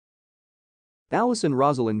Alison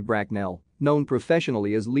Rosalind Bracknell, known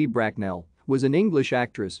professionally as Leah Bracknell, was an English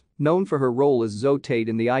actress known for her role as Zoe Tate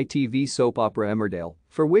in the ITV soap opera Emmerdale,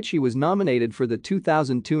 for which she was nominated for the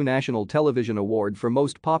 2002 National Television Award for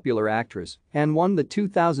Most Popular Actress and won the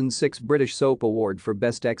 2006 British Soap Award for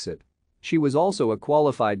Best Exit. She was also a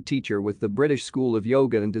qualified teacher with the British School of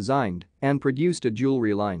Yoga and designed and produced a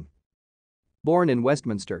jewellery line. Born in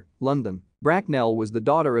Westminster, London, Bracknell was the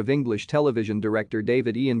daughter of English television director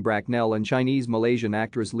David Ian Bracknell and Chinese-Malaysian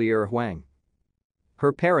actress Leah Huang.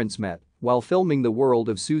 Her parents met while filming The World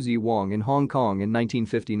of Susie Wong in Hong Kong in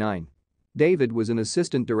 1959. David was an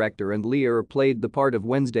assistant director and Leah played the part of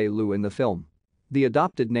Wednesday Liu in the film. The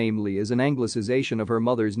adopted name Lee is an anglicization of her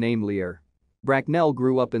mother's name Leah. Bracknell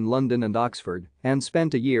grew up in London and Oxford and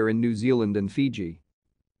spent a year in New Zealand and Fiji.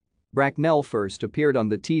 Bracknell first appeared on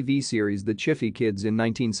the TV series The Chiffy Kids in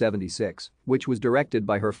 1976, which was directed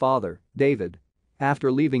by her father, David. After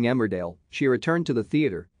leaving Emmerdale, she returned to the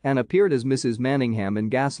theatre and appeared as Mrs. Manningham in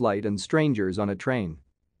Gaslight and Strangers on a Train.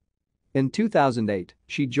 In 2008,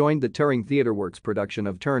 she joined the touring TheatreWorks production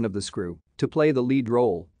of Turn of the Screw to play the lead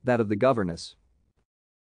role, that of the governess.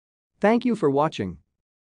 Thank you for watching.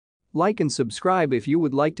 Like and subscribe if you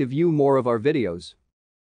would like to view more of our videos.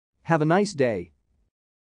 Have a nice day.